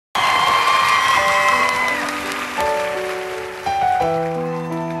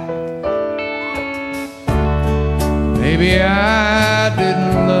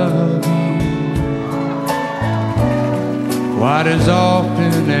as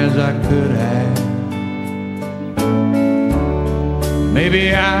often as I could have.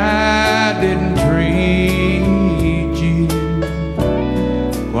 Maybe I didn't treat you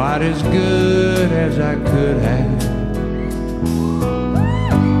quite as good as I could have.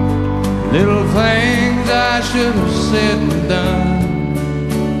 Little things I should have said and done,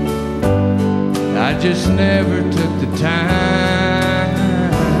 I just never took the time.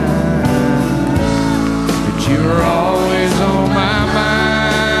 But you were always on my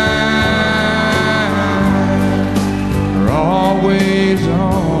mind. You're always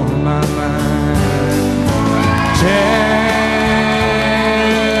on my mind.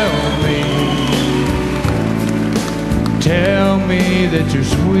 Tell me that your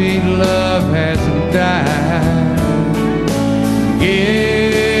sweet love hasn't died.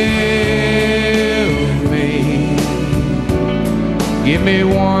 Give me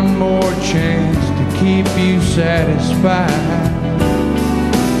one more chance to keep you satisfied.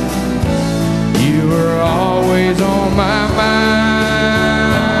 You were always on my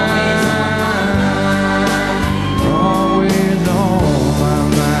mind, always on my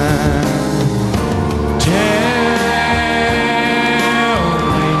mind.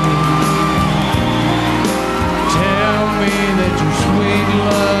 Tell me that your sweet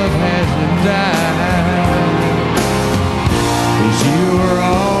love hasn't died. 'Cause you were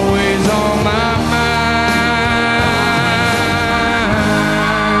always on my mind.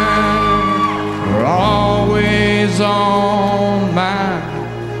 You're always on